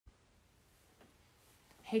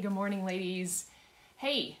Hey, good morning, ladies.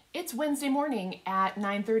 Hey, it's Wednesday morning at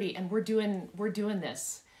 9:30 and we're doing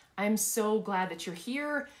this. I'm so glad that you're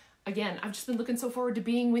here. Again, I've just been looking so forward to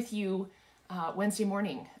being with you Wednesday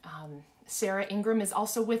morning. Sarah Ingram is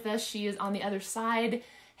also with us. She is on the other side.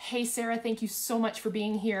 Hey, Sarah, thank you so much for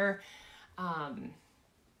being here.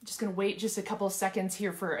 Just gonna wait just a couple of seconds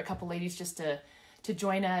here for a couple ladies just to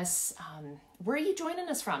join us. Where are you joining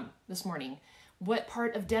us from this morning? What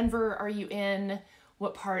part of Denver are you in?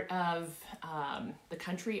 What part of the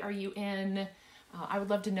country are you in? I would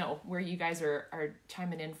love to know where you guys are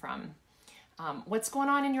chiming in from. What's going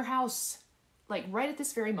on in your house? Like right at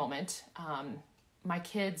this very moment, my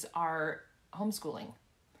kids are homeschooling.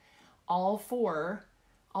 All four.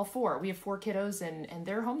 We have 4 kiddos and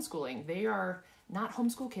they're homeschooling. They are not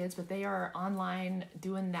homeschool kids, but they are online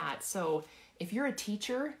doing that. So if you're a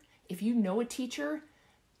teacher, if you know a teacher,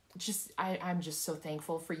 I'm just so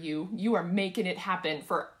thankful for you. You are making it happen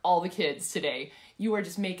for all the kids today. You are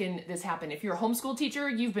just making this happen. If you're a homeschool teacher,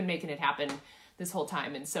 you've been making it happen this whole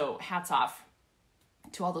time. And so hats off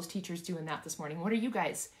to all those teachers doing that this morning. What are you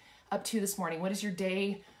guys up to this morning? What does your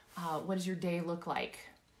day look like?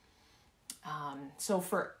 So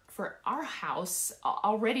for our house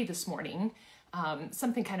already this morning,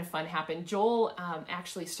 something kind of fun happened. Joel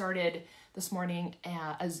actually started this morning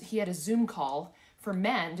as he had a Zoom call for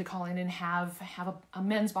men to call in and have a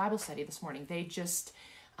men's Bible study this morning. They just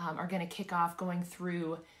are going to kick off going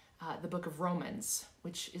through the book of Romans,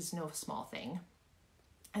 which is no small thing.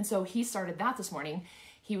 And so he started that this morning.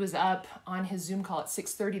 He was up on his Zoom call at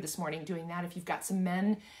 6:30 this morning doing that. If you've got some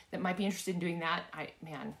men that might be interested in doing that, I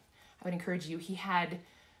would encourage you. He had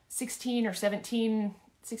 16 or 17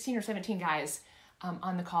 guys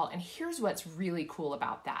on the call. And here's what's really cool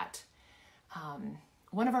about that.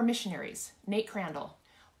 One of our missionaries, Nate Crandall,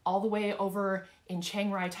 all the way over in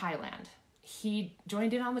Chiang Rai, Thailand, he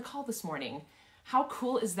joined in on the call this morning. How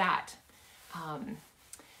cool is that?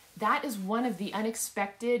 That is one of the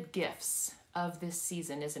unexpected gifts of this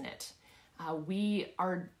season, isn't it? We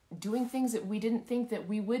are doing things that we didn't think that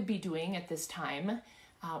we would be doing at this time,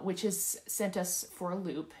 which has sent us for a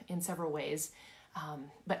loop in several ways.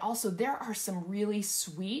 But also there are some really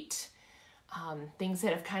sweet things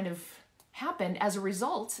that have kind of happened as a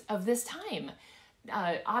result of this time.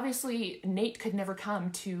 Obviously, Nate could never come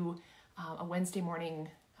to a Wednesday morning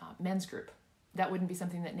men's group. That wouldn't be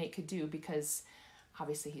something that Nate could do because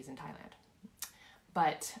obviously he's in Thailand.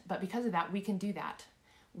 But because of that, we can do that.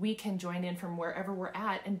 We can join in from wherever we're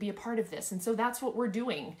at and be a part of this. And so that's what we're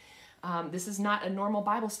doing. This is not a normal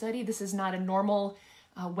Bible study. This is not a normal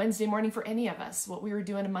Wednesday morning for any of us. What we were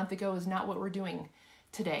doing a month ago is not what we're doing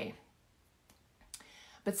today.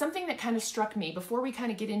 But something that kind of struck me before we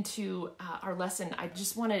kind of get into our lesson, I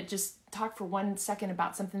just want to talk for 1 second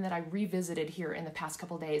about something that I revisited here in the past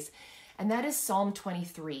couple of days, and that is Psalm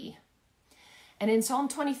 23. And in Psalm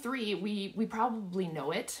 23, we probably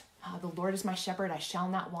know it. The Lord is my shepherd, I shall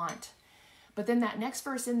not want. But then that next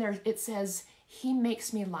verse in there, it says, He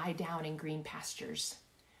makes me lie down in green pastures.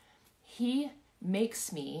 He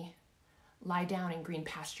makes me lie down in green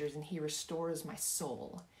pastures, and He restores my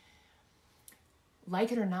soul.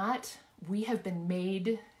 Like it or not, we have been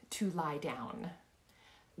made to lie down.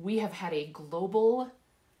 We have had a global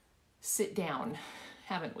sit down,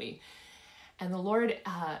 haven't we? And the Lord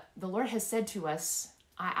has said to us,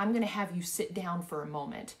 I'm going to have you sit down for a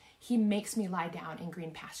moment. He makes me lie down in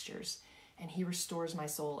green pastures, and He restores my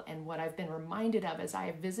soul. And what I've been reminded of as I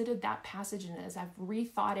have visited that passage and as I've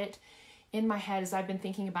rethought it in my head, as I've been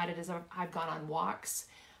thinking about it, as I've gone on walks,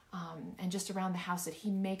 and just around the house, that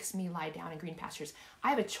He makes me lie down in green pastures. I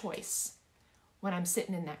have a choice when I'm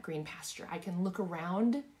sitting in that green pasture. I can look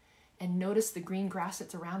around and notice the green grass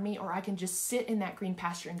that's around me, or I can just sit in that green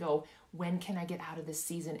pasture and go, when can I get out of this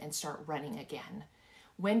season and start running again?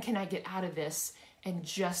 When can I get out of this and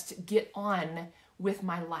just get on with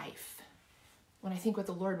my life? When I think what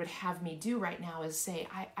the Lord would have me do right now is say,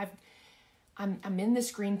 I'm in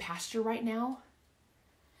this green pasture right now.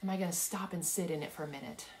 Am I going to stop and sit in it for a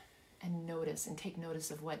minute and notice and take notice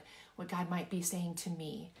of what God might be saying to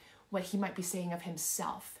me, what He might be saying of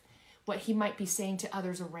Himself, what He might be saying to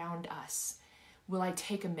others around us? Will I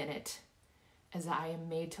take a minute as I am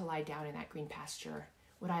made to lie down in that green pasture?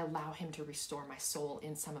 Would I allow Him to restore my soul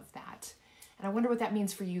in some of that? And I wonder what that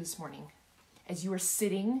means for you this morning. As you are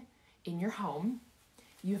sitting in your home,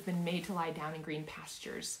 you have been made to lie down in green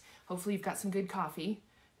pastures. Hopefully you've got some good coffee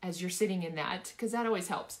as you're sitting in that, because that always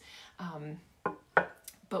helps.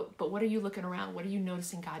 But what are you looking around? What are you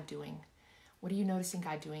noticing God doing? What are you noticing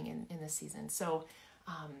God doing in this season? So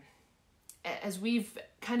as we've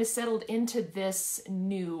kind of settled into this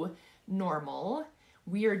new normal,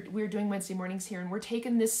 we're doing Wednesday mornings here, and we're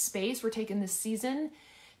taking this space, we're taking this season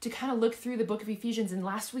to kind of look through the book of Ephesians. And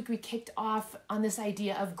last week we kicked off on this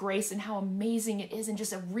idea of grace and how amazing it is, and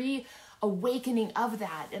just a reawakening of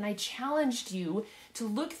that. And I challenged you to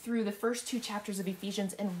look through the first 2 chapters of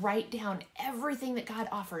Ephesians and write down everything that God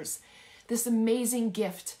offers, this amazing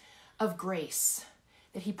gift of grace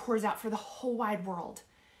that he pours out for the whole wide world.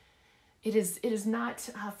 It is not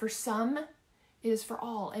for some, it is for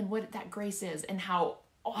all, and what that grace is and how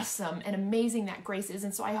awesome and amazing that grace is.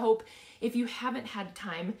 And so I hope if you haven't had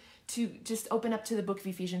time to just open up to the book of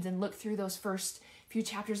Ephesians and look through those first few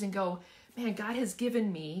chapters and go, man, God has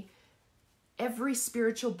given me every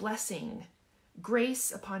spiritual blessing,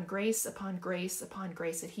 grace upon grace upon grace upon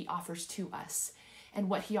grace that he offers to us, and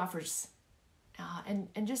what he offers,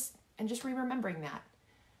 and just remembering that,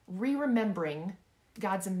 remembering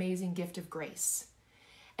God's amazing gift of grace.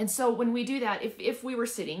 And so when we do that, if we were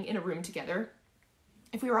sitting in a room together,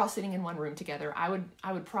 if we were all sitting in one room together, I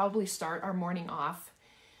would probably start our morning off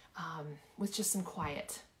with just some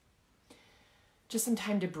quiet, just some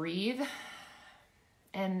time to breathe.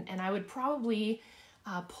 And I would probably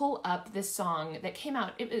pull up this song that came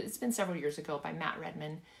out, it's been several years ago, by Matt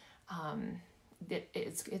Redman.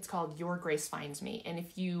 It's called Your Grace Finds Me. And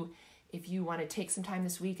if you want to take some time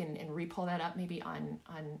this week and re-pull that up, maybe on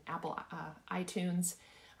Apple iTunes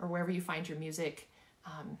or wherever you find your music,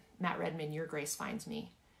 Matt Redman, Your Grace Finds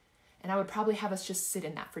Me. And I would probably have us just sit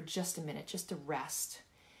in that for just a minute, just to rest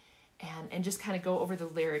and just kind of go over the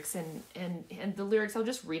lyrics. And the lyrics, I'll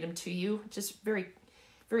just read them to you, just very,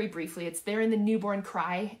 very briefly. It's there in the newborn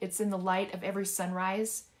cry. It's in the light of every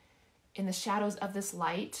sunrise. In the shadows of this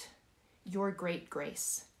light, your great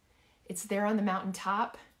grace. It's there on the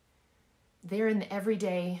mountaintop. There in the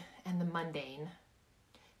everyday and the mundane.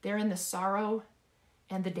 There in the sorrow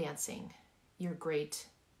and the dancing. Your great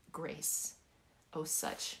grace. Oh,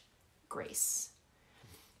 such grace.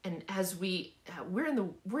 And as we're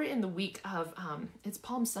in the week of it's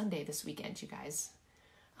Palm Sunday this weekend, you guys.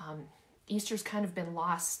 Easter's kind of been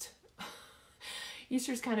lost.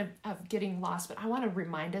 Easter's kind of getting lost, but I want to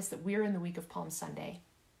remind us that we're in the week of Palm Sunday,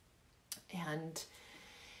 and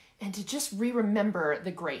to just remember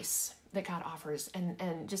the grace that God offers,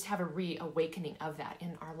 and just have a reawakening of that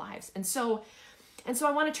in our lives. And so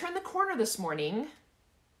I want to turn the corner this morning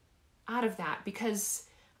out of that, because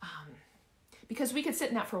we could sit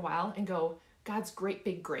in that for a while and go, God's great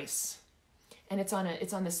big grace, and it's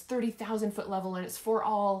on this 30,000 foot level, and it's for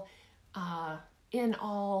all, in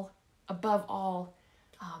all, above all.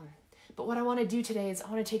 But what I want to do today is I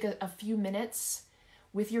want to take a few minutes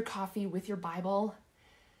with your coffee, with your Bible,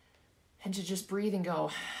 and to just breathe and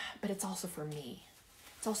go, but it's also for me.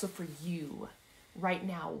 It's also for you right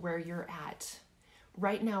now, where you're at.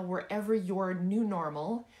 Right now, wherever your new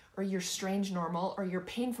normal, or your strange normal, or your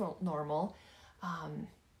painful normal,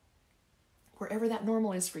 wherever that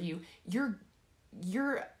normal is for you, you're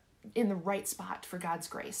in the right spot for God's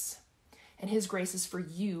grace. And his grace is for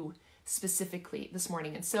you specifically this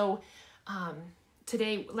morning. And so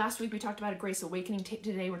today, last week we talked about a grace awakening.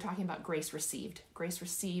 Today we're talking about grace received. Grace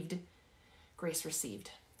received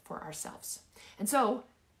for ourselves. And so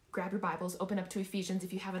grab your Bibles, open up to Ephesians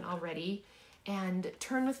if you haven't already, and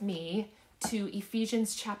turn with me to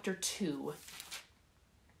Ephesians chapter 2.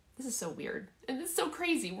 This is so weird. And this is so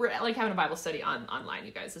crazy. We're like having a Bible study online,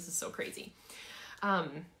 you guys. This is so crazy.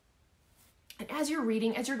 And as you're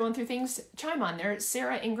reading, as you're going through things, chime on there.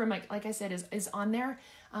 Sarah Ingram, like I said, is on there.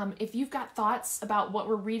 If you've got thoughts about what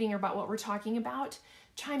we're reading or about what we're talking about,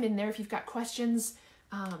 chime in there. If you've got questions,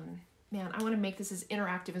 man, I want to make this as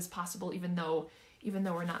interactive as possible, even though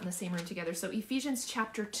we're not in the same room together. So Ephesians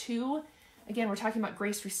chapter 2, again, we're talking about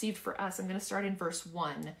grace received for us. I'm going to start in verse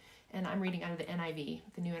 1, and I'm reading out of the NIV,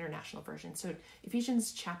 the New International Version. So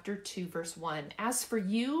Ephesians chapter 2, verse 1. As for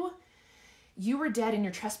you, you were dead in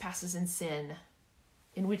your trespasses and sin,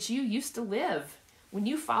 in which you used to live when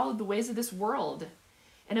you followed the ways of this world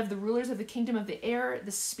and of the rulers of the kingdom of the air,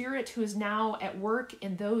 the spirit who is now at work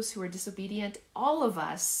in those who are disobedient. All of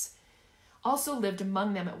us also lived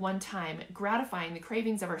among them at one time, gratifying the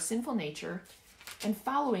cravings of our sinful nature and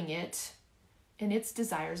following it in its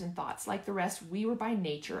desires and thoughts. Like the rest, we were by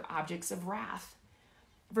nature objects of wrath.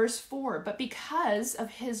 Verse 4, but because of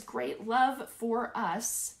his great love for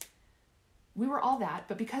us, we were all that,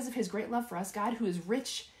 but because of his great love for us, God, who is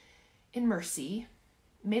rich in mercy,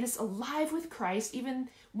 made us alive with Christ even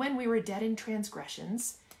when we were dead in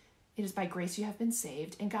transgressions. It is by grace you have been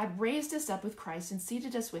saved, and God raised us up with Christ and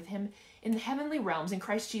seated us with him in the heavenly realms in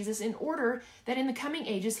Christ Jesus, in order that in the coming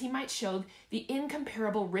ages he might show the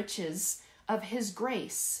incomparable riches of his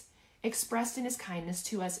grace expressed in his kindness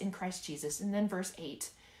to us in Christ Jesus. And then verse 8,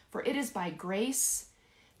 for it is by grace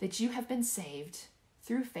that you have been saved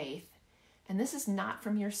through faith, and this is not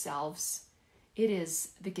from yourselves, it is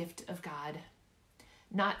the gift of God,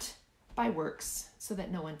 not by works, so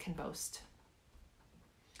that no one can boast.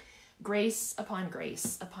 Grace upon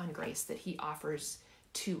grace upon grace that he offers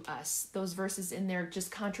to us. Those verses in there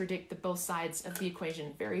just contradict the both sides of the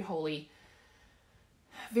equation. Very holy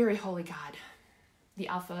God, the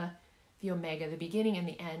Alpha, the Omega, the beginning and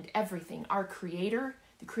the end, everything. Our Creator,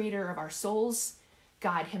 the Creator of our souls,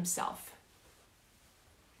 God himself.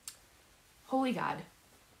 Holy God,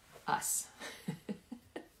 us.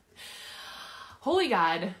 Holy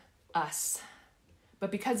God, us.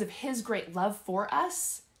 But because of his great love for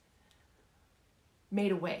us,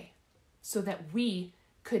 made a way so that we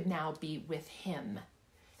could now be with him.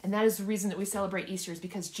 And that is the reason that we celebrate Easter, is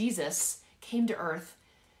because Jesus came to earth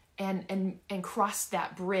and crossed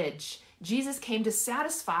that bridge. Jesus came to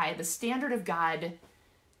satisfy the standard of God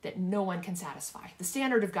that no one can satisfy. The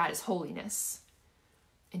standard of God is holiness.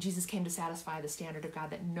 And Jesus came to satisfy the standard of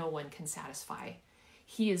God that no one can satisfy.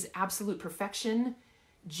 He is absolute perfection.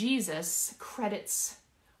 Jesus credits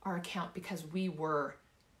our account because we were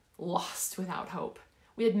lost without hope.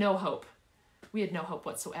 We had no hope. We had no hope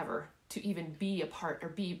whatsoever to even be a part or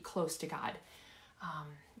be close to God.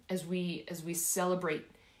 As we celebrate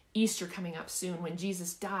Easter coming up soon, when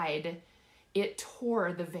Jesus died, it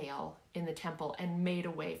tore the veil in the temple and made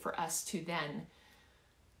a way for us to then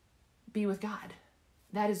be with God.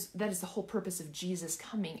 That is the whole purpose of Jesus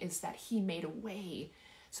coming, is that he made a way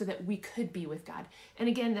so that we could be with God. And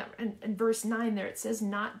again, in verse 9 there, it says,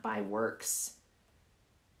 not by works,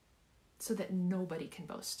 so that nobody can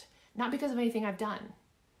boast. Not because of anything I've done.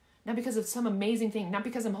 Not because of some amazing thing. Not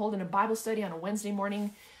because I'm holding a Bible study on a Wednesday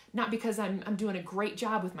morning. Not because I'm doing a great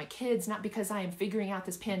job with my kids. Not because I am figuring out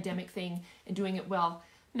this pandemic thing and doing it well.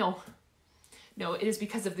 No, it is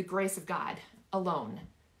because of the grace of God alone.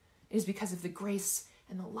 It is because of the grace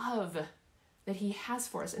and the love that he has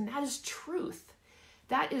for us. And that is truth.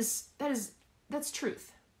 That's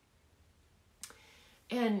truth.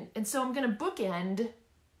 And so I'm going to bookend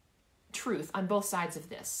truth on both sides of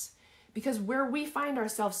this, because where we find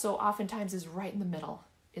ourselves so oftentimes is right in the middle,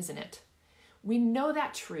 isn't it? We know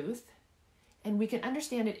that truth and we can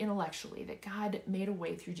understand it intellectually, that God made a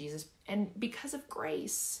way through Jesus, and because of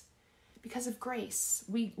grace,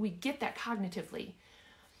 we get that cognitively.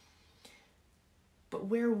 But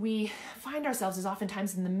where we find ourselves is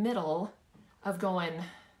oftentimes in the middle of going,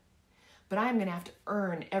 but I'm going to have to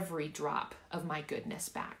earn every drop of my goodness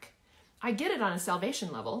back. I get it on a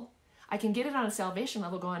salvation level. I can get it on a salvation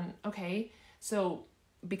level going, okay, so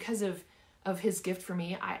because of his gift for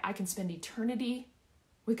me, I can spend eternity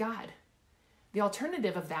with God. The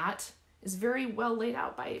alternative of that is very well laid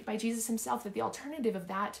out by Jesus himself, that the alternative of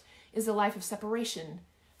that is a life of separation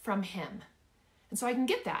from him. And so I can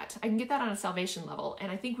get that. I can get that on a salvation level,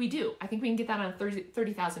 and I think we do. I think we can get that on a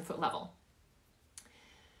 30,000 foot level.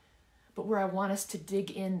 But where I want us to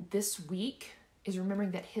dig in this week is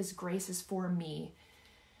remembering that his grace is for me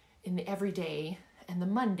in the everyday and the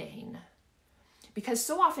mundane. Because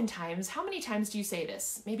so oftentimes, how many times do you say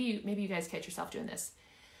this? Maybe you guys catch yourself doing this.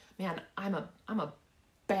 Man, I'm a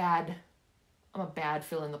bad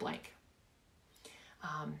fill in the blank.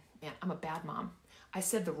 Man, I'm a bad mom. I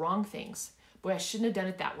said the wrong things. Boy, I shouldn't have done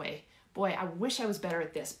it that way. Boy, I wish I was better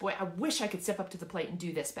at this. Boy, I wish I could step up to the plate and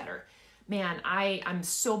do this better. Man, I'm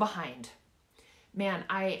so behind. Man,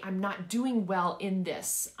 I'm not doing well in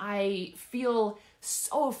this. I feel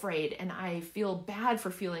so afraid, and I feel bad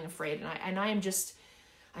for feeling afraid, and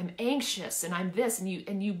I'm anxious, and I'm this,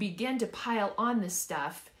 and you begin to pile on this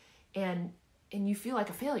stuff, and you feel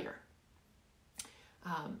like a failure.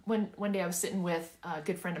 One day I was sitting with a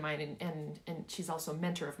good friend of mine, and she's also a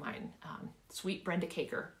mentor of mine, sweet Brenda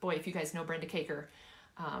Caker. Boy, if you guys know Brenda Caker,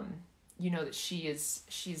 you know that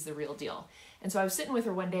she's the real deal. And so I was sitting with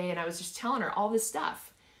her one day, and I was just telling her all this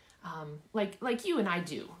stuff, like you and I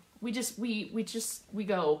do. We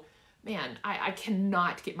go, man, I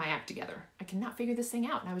cannot get my act together. I cannot figure this thing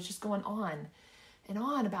out. And I was just going on and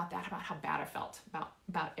on about that, about how bad I felt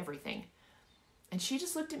about everything. And she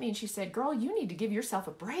just looked at me and she said, girl, you need to give yourself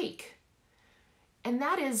a break. And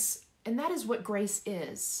that is what grace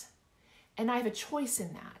is. And I have a choice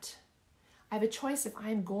in that. I have a choice if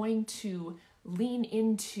I'm going to lean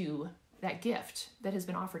into that gift that has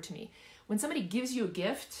been offered to me. When somebody gives you a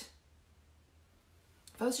gift,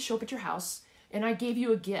 if I was to show up at your house and I gave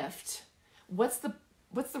you a gift, what's the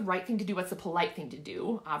right thing to do? What's the polite thing to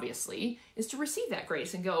do, obviously, is to receive that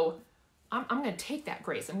grace and go, I'm going to take that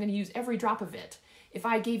grace. I'm going to use every drop of it. If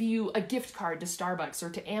I gave you a gift card to Starbucks or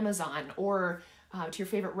to Amazon or to your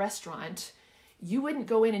favorite restaurant, you wouldn't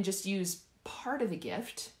go in and just use part of the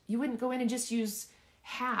gift. You wouldn't go in and just use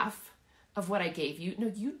half of what I gave you.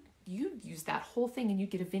 No, you'd use that whole thing and you'd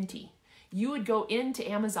get a venti. You would go into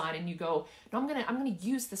Amazon and you go, no, I'm gonna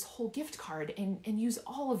use this whole gift card and use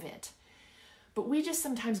all of it. But we just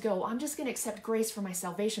sometimes go, I'm just gonna accept grace for my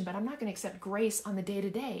salvation, but I'm not gonna accept grace on the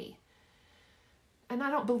day-to-day. And I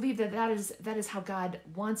don't believe that is how God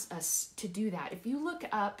wants us to do that. If you look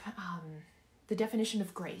up the definition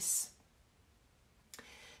of grace,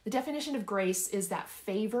 the definition of grace is that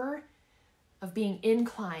favor, of being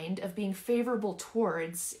inclined, of being favorable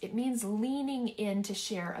towards. It means leaning in to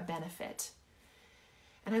share a benefit.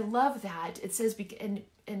 And I love that. It says, and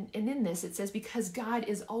in this, it says, because God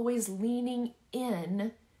is always leaning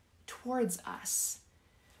in towards us.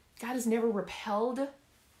 God is never repelled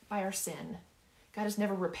by our sin. God is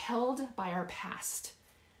never repelled by our past.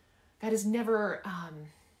 God is never,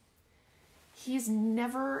 he's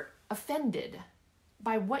never offended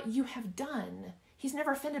by what you have done. He's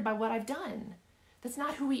never offended by what I've done. That's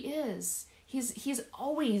not who he is. He's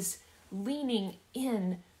always leaning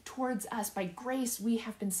in towards us. By grace, we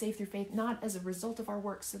have been saved through faith, not as a result of our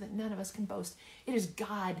works, so that none of us can boast. It is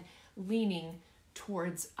God leaning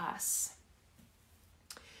towards us.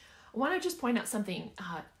 I want to just point out something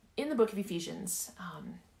in the book of Ephesians.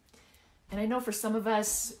 And I know for some of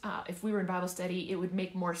us, if we were in Bible study, it would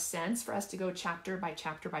make more sense for us to go chapter by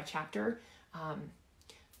chapter by chapter.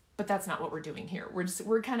 But that's not what we're doing here.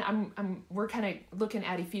 We're kind of looking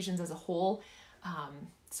at Ephesians as a whole.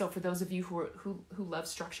 So for those of you who love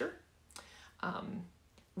structure,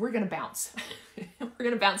 we're going to bounce. We're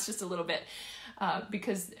going to bounce just a little bit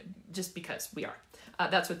because we are.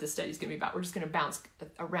 That's what this study is going to be about. We're just going to bounce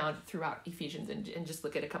around throughout Ephesians and just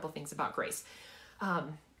look at a couple things about grace.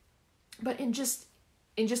 But in just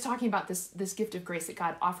talking about this gift of grace that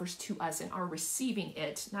God offers to us and our receiving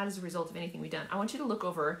it, not as a result of anything we've done, I want you to look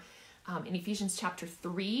over in Ephesians chapter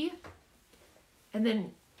 3 and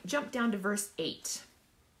then jump down to verse 8.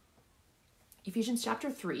 Ephesians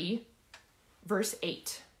chapter 3, verse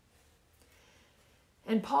 8.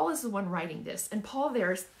 And Paul is the one writing this. And Paul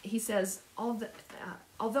there, he says,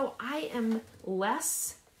 although I am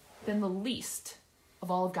less than the least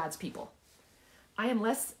of all of God's people, I am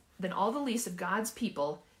less than all the least of God's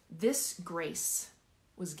people, this grace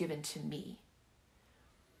was given to me.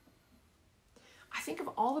 I think of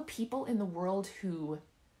all the people in the world who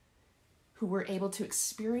were able to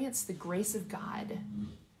experience the grace of God.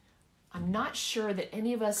 I'm not sure that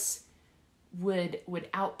any of us would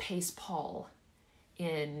outpace Paul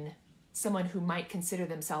in someone who might consider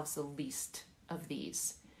themselves the least of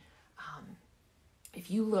these.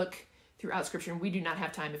 If you look throughout Scripture, and we do not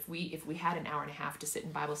have time. If we had an hour and a half to sit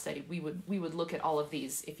in Bible study, we would look at all of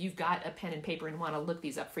these. If you've got a pen and paper and want to look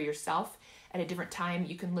these up for yourself at a different time,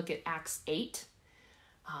 you can look at Acts 8.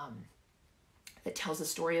 That tells the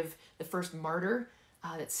story of the first martyr,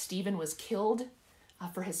 that Stephen was killed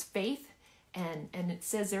for his faith. And it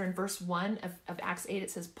says there in verse 1 of Acts 8,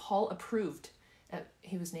 it says, Paul approved.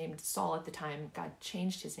 He was named Saul at the time. God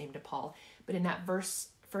changed his name to Paul. But in that first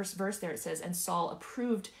verse there, it says, and Saul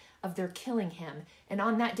approved of their killing him. And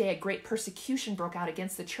on that day, a great persecution broke out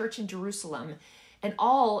against the church in Jerusalem. And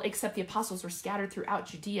all except the apostles were scattered throughout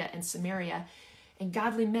Judea and Samaria. And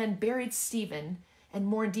godly men buried Stephen and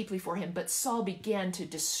mourned deeply for him. But Saul began to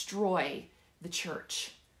destroy the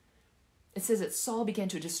church. It says that Saul began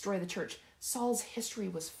to destroy the church. Saul's history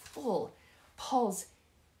was full. Paul's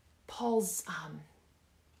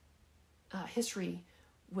history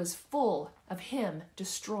was full of him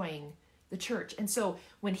destroying the church. And so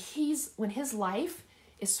when his life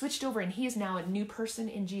is switched over and he is now a new person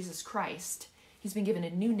in Jesus Christ, he's been given a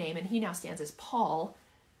new name and he now stands as Paul.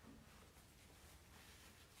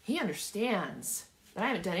 He understands that I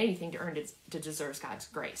haven't done anything to earn to deserve God's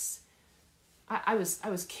grace. I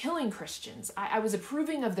was killing Christians. I was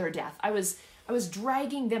approving of their death. I was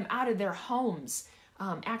dragging them out of their homes.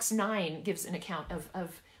 Acts 9 gives an account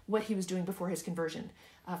of what he was doing before his conversion.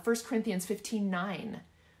 1 Corinthians 15:9.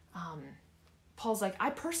 Paul's like, I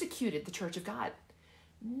persecuted the church of God.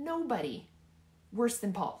 Nobody worse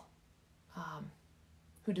than Paul,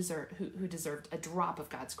 who deserved a drop of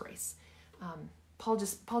God's grace. Paul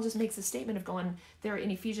just makes a statement of going there in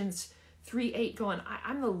Ephesians 3:8, going,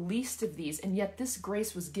 I'm the least of these, and yet this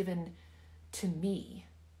grace was given to me.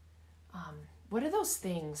 What are those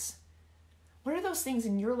things? What are those things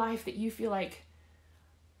in your life that you feel like,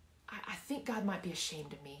 I think God might be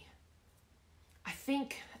ashamed of me? I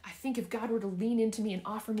think if God were to lean into me and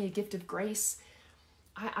offer me a gift of grace,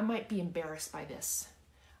 I might be embarrassed by this.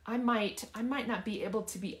 I might not be able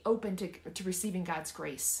to be open to receiving God's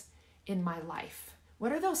grace in my life.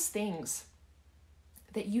 What are those things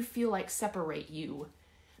that you feel like separate you?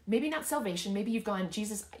 Maybe not salvation. Maybe you've gone,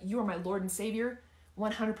 Jesus, you are my Lord and Savior,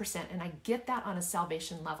 100%. And I get that on a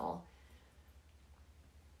salvation level.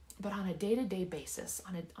 But on a day-to-day basis,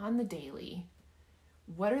 on the daily,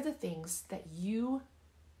 what are the things that you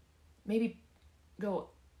maybe go,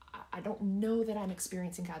 I don't know that I'm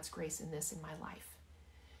experiencing God's grace in this in my life.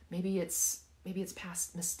 Maybe it's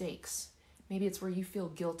past mistakes. Maybe it's where you feel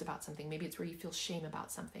guilt about something. Maybe it's where you feel shame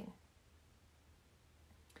about something.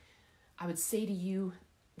 I would say to you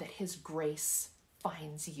that his grace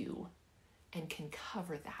finds you and can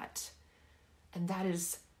cover that. And that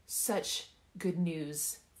is such good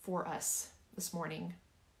news for us this morning.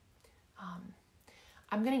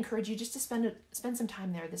 I'm going to encourage you just to spend some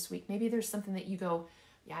time there this week. Maybe there's something that you go,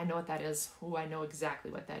 yeah, I know what that is. Oh, I know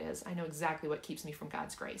exactly what that is. I know exactly what keeps me from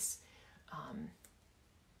God's grace.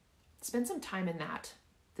 Spend some time in that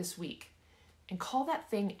this week and call that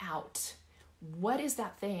thing out. What is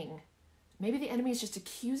that thing? Maybe the enemy is just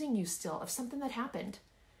accusing you still of something that happened.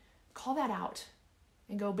 Call that out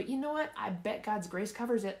and go, but you know what? I bet God's grace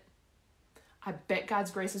covers it. I bet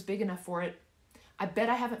God's grace is big enough for it. I bet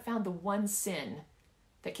I haven't found the one sin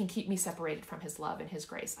that can keep me separated from his love and his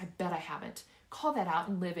grace. I bet I haven't. Call that out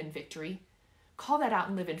and live in victory. Call that out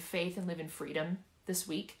and live in faith and live in freedom this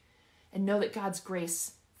week. And know that God's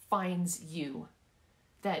grace finds you.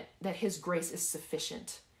 That his grace is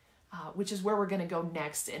sufficient. Which is where we're going to go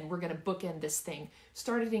next. And we're going to bookend this thing.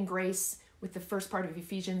 Started in grace with the first part of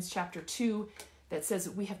Ephesians chapter 2 that says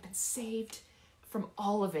we have been saved from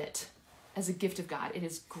all of it as a gift of God. It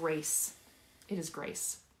is grace. It is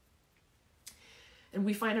grace. And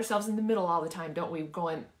we find ourselves in the middle all the time, don't we?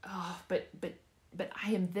 Going, oh, but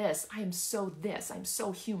I am this. I am so this. I'm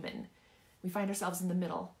so human. We find ourselves in the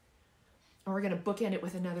middle. And we're going to bookend it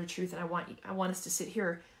with another truth. And I want us to sit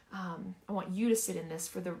here. I want you to sit in this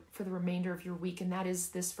for the remainder of your week. And that is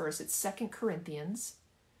this verse. It's 2 Corinthians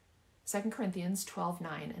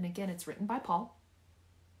 12:9. And again, it's written by Paul.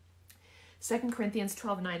 2 Corinthians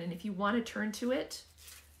 12:9. And if you want to turn to it,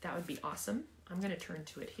 that would be awesome. I'm going to turn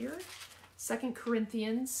to it here. 2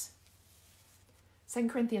 Corinthians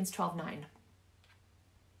 12:9.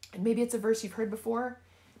 And maybe it's a verse you've heard before.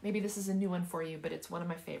 Maybe this is a new one for you, but it's one of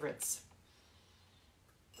my favorites.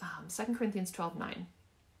 2 Corinthians 12:9.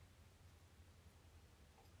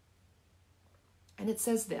 And it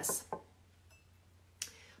says this: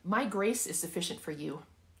 my grace is sufficient for you,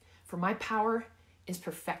 for my power is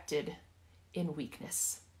perfected in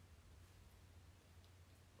weakness.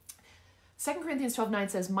 2 Corinthians 12:9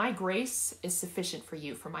 says, my grace is sufficient for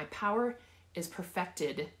you, for my power is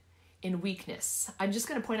perfected in weakness. I'm just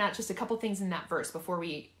going to point out just a couple things in that verse before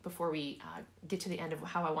we get to the end of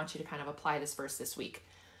how I want you to kind of apply this verse this week.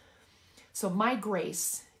 So my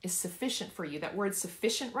grace is sufficient for you. That word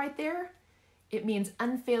sufficient right there, it means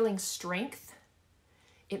unfailing strength.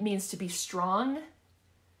 It means to be strong.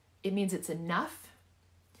 It means it's enough.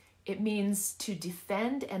 It means to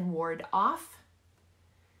defend and ward off.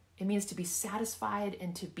 It means to be satisfied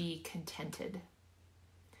and to be contented.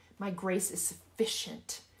 My grace is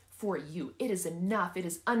sufficient for you. It is enough. It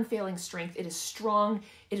is unfailing strength. It is strong.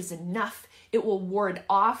 It is enough. It will ward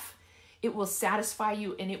off. It will satisfy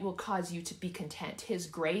you, and it will cause you to be content. His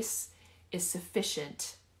grace is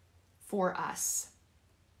sufficient for us.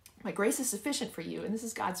 My grace is sufficient for you. And this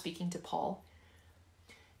is God speaking to Paul.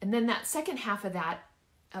 And then that second half of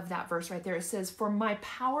that verse right there, it says, for my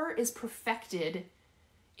power is perfected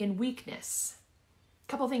in weakness.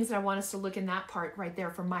 A couple things that I want us to look in that part right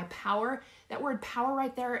there. For my power, that word power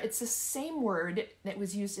right there, it's the same word that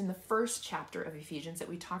was used in the first chapter of Ephesians that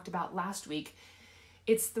we talked about last week.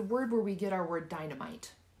 It's the word where we get our word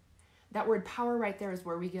dynamite. That word power right there is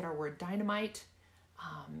where we get our word dynamite.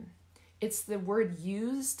 It's the word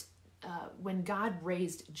used when God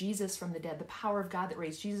raised Jesus from the dead, the power of God that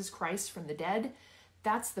raised Jesus Christ from the dead.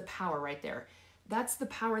 That's the power right there. That's the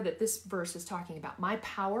power that this verse is talking about. My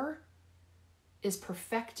power is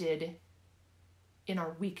perfected in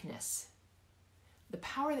our weakness. The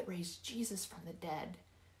power that raised Jesus from the dead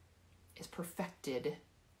is perfected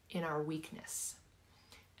in our weakness.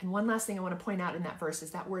 And one last thing I want to point out in that verse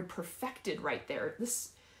is that word perfected right there.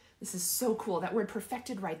 This is so cool. That word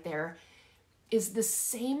perfected right there is the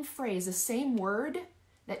same phrase, the same word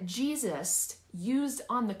that Jesus used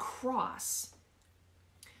on the cross.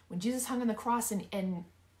 When Jesus hung on the cross and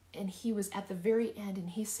he was at the very end and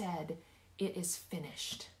he said, it is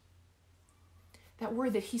finished. That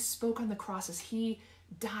word that he spoke on the cross as he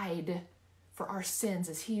died for our sins,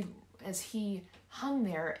 as as he hung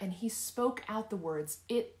there and he spoke out the words,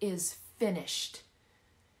 "It is finished,"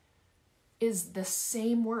 is the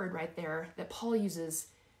same word right there that Paul uses,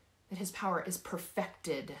 that his power is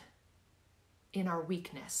perfected in our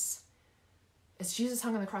weakness. As Jesus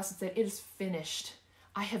hung on the cross and said, "It is finished.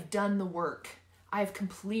 I have done the work. I have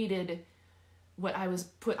completed what I was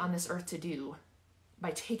put on this earth to do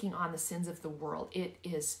by taking on the sins of the world. It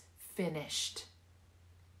is finished."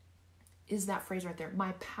 Is that phrase right there?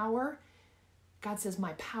 My power, God says,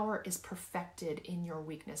 my power is perfected in your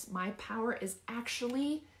weakness. My power is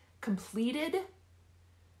actually completed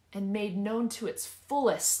and made known to its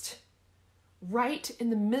fullest right in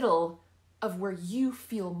the middle of where you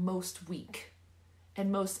feel most weak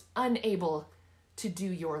and most unable to do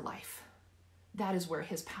your life. That is where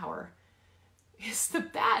his power is the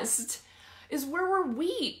best, is where we're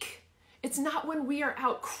weak. It's not when we are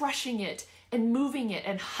out crushing it and moving it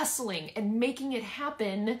and hustling and making it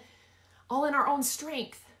happen all in our own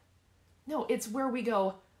strength. No, it's where we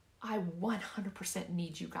go, I 100%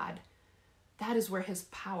 need you, God. That is where his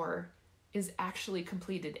power is actually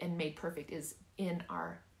completed and made perfect, is in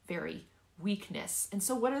our very weakness. And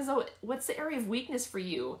so what's the area of weakness for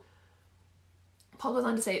you? Paul goes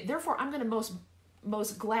on to say, therefore, I'm going to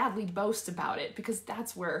most gladly boast about it, because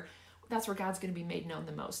that's where God's going to be made known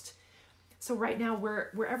the most. So right now,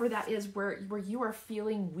 wherever that is, where you are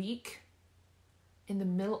feeling weak in the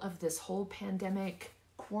middle of this whole pandemic,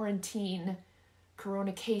 quarantine,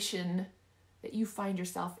 coronation that you find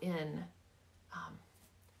yourself in,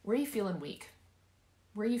 where are you feeling weak?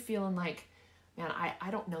 Where are you feeling like, man, I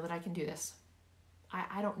don't know that I can do this.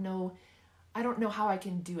 I don't know how I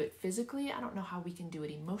can do it physically. I don't know how we can do it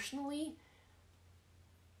emotionally.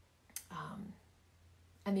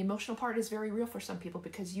 And the emotional part is very real for some people,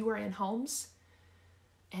 because you are in homes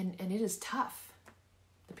and it is tough.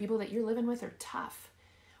 The people that you're living with are tough.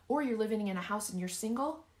 Or you're living in a house and you're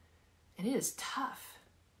single, and it is tough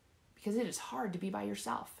because it is hard to be by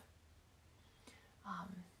yourself.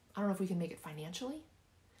 I don't know if we can make it financially.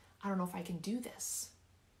 I don't know if I can do this.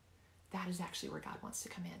 That is actually where God wants to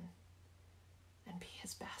come in and be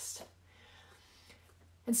his best.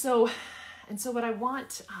 And so what I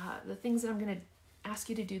want, the things that I'm going to ask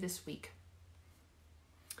you to do this week,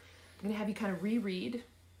 I'm going to have you kind of reread.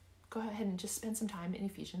 Go ahead and just spend some time in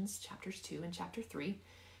Ephesians chapters 2 and chapter 3.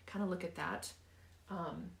 Kind of look at that.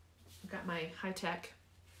 I've got my high-tech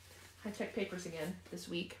papers again this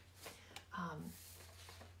week. I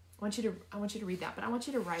want you to read that, but I want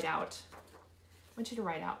you to write out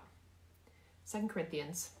 2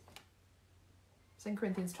 Corinthians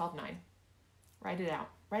 12:9. Write it out.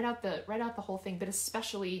 Write out the whole thing, but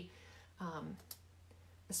especially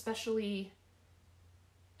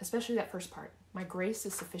that first part. My grace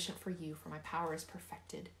is sufficient for you, for my power is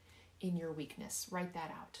perfected in your weakness. Write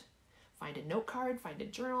that out. Find a note card, find a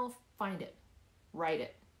journal, find it. Write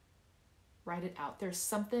it. Write it out. There's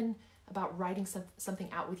something about writing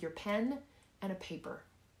something out with your pen and a paper.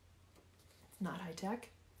 It's not high tech.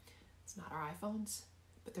 It's not our iPhones,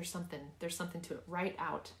 but there's something to it. Write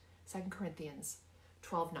out 2 Corinthians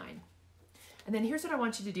 12:9. And then here's what I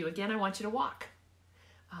want you to do. Again, I want you to walk.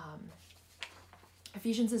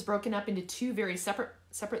 Ephesians is broken up into two very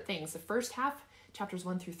separate things. The first half, chapters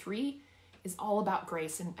 1 through 3, is all about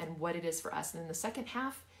grace and what it is for us. And then the second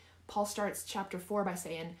half, Paul starts chapter 4 by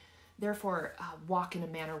saying, therefore, walk in a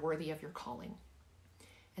manner worthy of your calling.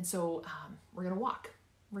 And so we're going to walk.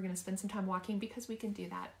 We're going to spend some time walking, because we can do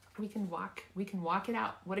that. We can walk it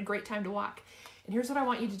out. What a great time to walk. And here's what I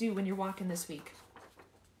want you to do when you're walking this week.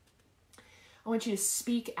 I want you to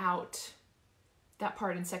speak out that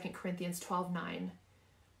part in 2 Corinthians 12:9.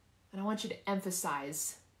 And I want you to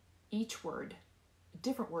emphasize each word, a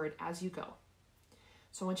different word, as you go.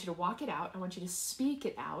 So I want you to walk it out. I want you to speak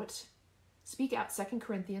it out. Speak out 2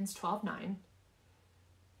 Corinthians 12:9. And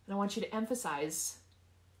I want you to emphasize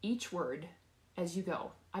each word as you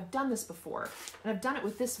go. I've done this before, and I've done it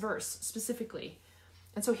with this verse specifically.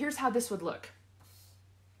 And so here's how this would look.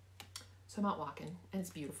 So I'm out walking, and it's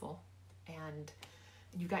beautiful. And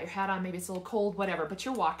you've got your hat on, maybe it's a little cold, whatever, but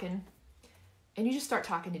you're walking, and you just start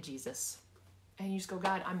talking to Jesus. And you just go,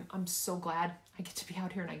 God, I'm so glad I get to be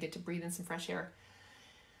out here and I get to breathe in some fresh air.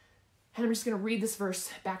 And I'm just going to read this verse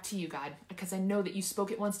back to you, God, because I know that you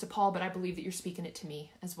spoke it once to Paul, but I believe that you're speaking it to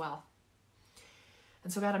me as well.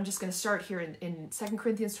 And so, God, I'm just going to start here in 2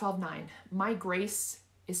 Corinthians 12:9. My grace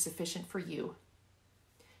is sufficient for you.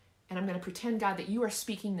 And I'm going to pretend, God, that you are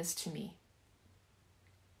speaking this to me.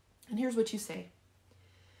 And here's what you say.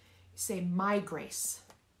 You say, my grace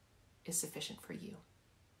is sufficient for you.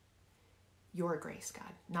 Your grace,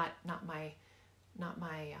 God, not my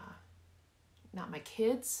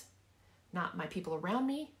kids, not my people around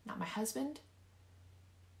me, not my husband.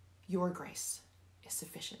 Your grace is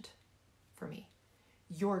sufficient for me.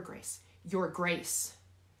 Your grace is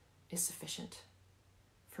sufficient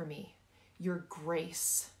for me. Your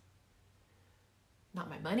grace, not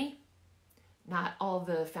my money, not all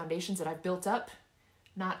the foundations that I've built up,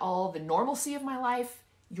 not all the normalcy of my life.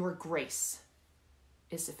 Your grace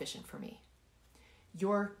is sufficient for me.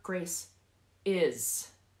 Your grace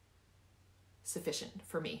is sufficient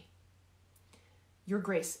for me. Your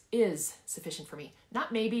grace is sufficient for me.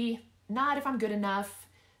 Not maybe, not if I'm good enough,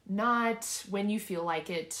 not when you feel like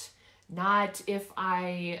it, not if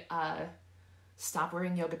I stop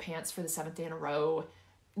wearing yoga pants for the 7th day in a row.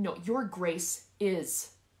 No, your grace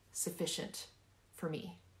is sufficient for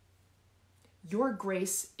me. Your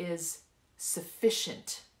grace is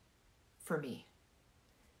sufficient for me.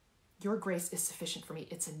 Your grace is sufficient for me.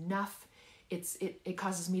 It's enough. It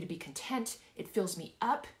causes me to be content. It fills me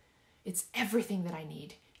up. It's everything that I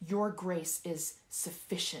need. Your grace is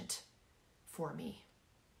sufficient for me.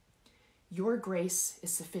 Your grace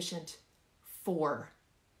is sufficient for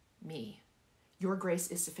me. Your grace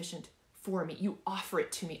is sufficient for me. You offer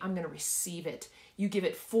it to me. I'm going to receive it. You give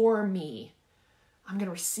it for me. I'm going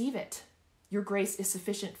to receive it. Your grace is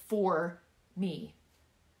sufficient for me.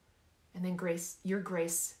 And then your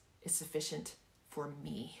grace is sufficient for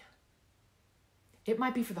me. It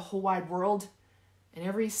might be for the whole wide world and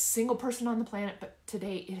every single person on the planet, but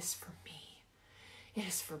today it is for me. It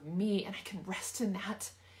is for me, and I can rest in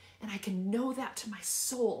that, and I can know that to my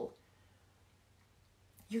soul.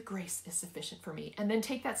 Your grace is sufficient for me. And then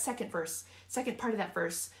take that second part of that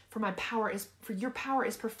verse, for your power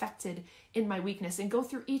is perfected in my weakness, and go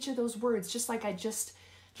through each of those words just like I just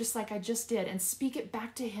did, and speak it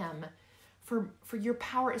back to him. For your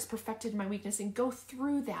power is perfected in my weakness, and go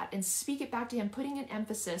through that and speak it back to him, putting an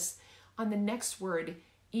emphasis on the next word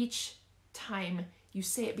each time you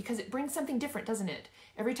say it, because it brings something different, doesn't it?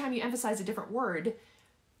 Every time you emphasize a different word,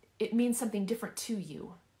 it means something different to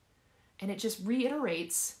you. And it just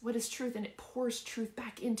reiterates what is truth, and it pours truth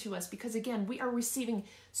back into us, because again, we are receiving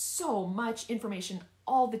so much information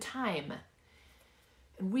all the time.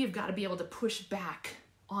 And we've got to be able to push back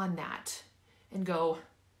on that and go,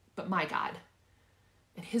 but my God,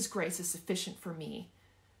 and his grace is sufficient for me.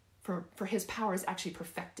 For his power is actually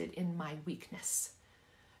perfected in my weakness.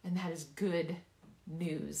 And that is good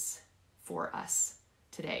news for us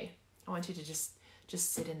today. I want you to just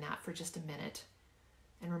sit in that for just a minute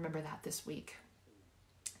and remember that this week.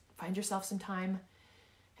 Find yourself some time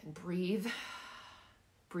and breathe.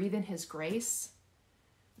 Breathe in his grace.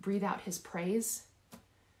 Breathe out his praise,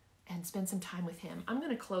 and spend some time with him. I'm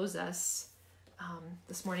going to close us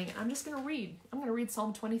this morning. I'm just going to read. I'm going to read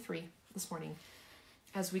Psalm 23 this morning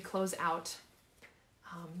as we close out.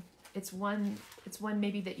 It's one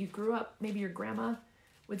maybe that you grew up, maybe your grandma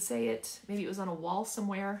would say it, maybe it was on a wall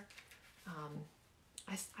somewhere.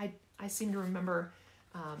 I seem to remember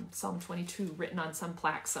Psalm 22 written on some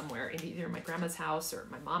plaque somewhere in either my grandma's house, or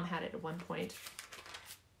my mom had it at one point.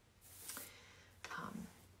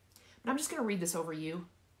 But I'm just going to read this over you,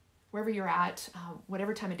 wherever you're at,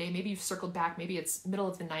 whatever time of day. Maybe you've circled back, maybe it's middle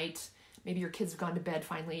of the night, maybe your kids have gone to bed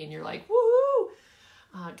finally and you're like,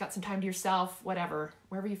 woohoo! Got some time to yourself, whatever,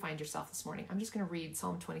 wherever you find yourself this morning. I'm just going to read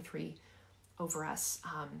Psalm 23 over us.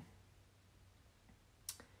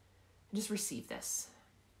 Just receive this.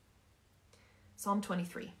 Psalm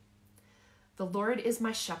 23. The Lord is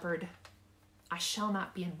my shepherd. I shall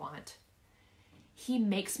not be in want. He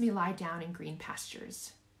makes me lie down in green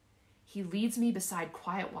pastures. He leads me beside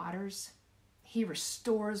quiet waters. He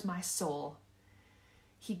restores my soul.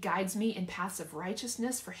 He guides me in paths of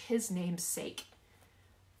righteousness for his name's sake.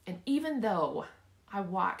 And even though I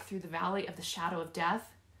walk through the valley of the shadow of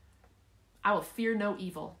death, I will fear no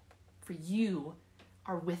evil, for you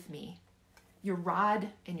are with me. Your rod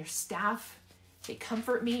and your staff, they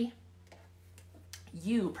comfort me.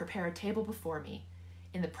 You prepare a table before me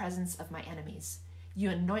in the presence of my enemies. You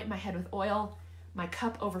anoint my head with oil. My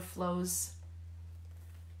cup overflows.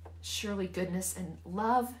 Surely goodness and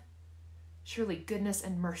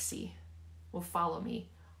mercy will follow me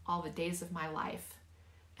all the days of my life,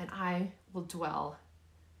 and I will dwell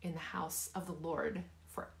in the house of the Lord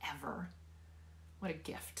forever. What a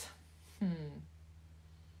gift. Man,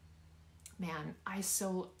 I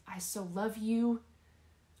so love you.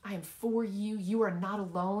 I am for you. You are not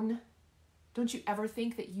alone. Don't you ever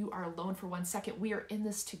think that you are alone for 1 second. We are in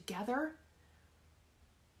this together.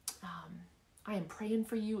 I am praying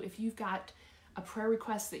for you. If you've got a prayer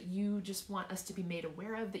request that you just want us to be made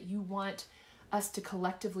aware of, that you want us to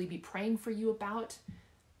collectively be praying for you about,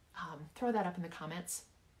 throw that up in the comments.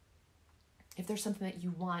 If there's something that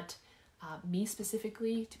you want me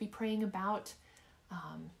specifically to be praying about,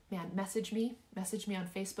 man, message me on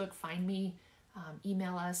Facebook, find me,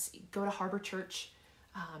 email us, go to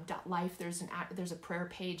harborchurch.life. There's a prayer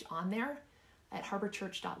page on there at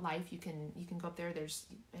harborchurch.life. You can go up there.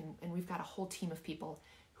 And we've got a whole team of people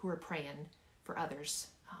who are praying for others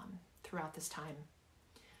throughout this time.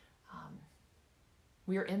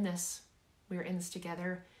 We are in this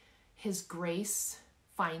together. His grace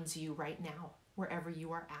finds you right now, wherever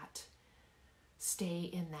you are at. Stay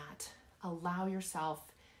in that. Allow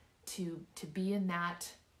yourself to be in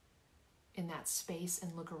that space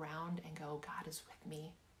and look around and go, God is with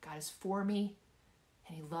me. God is for me,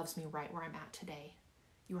 and he loves me right where I'm at today.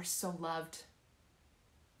 You are so loved.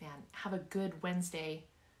 Man, have a good Wednesday,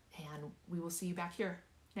 and we will see you back here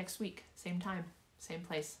next week. Same time, same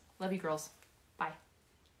place. Love you, girls. Bye.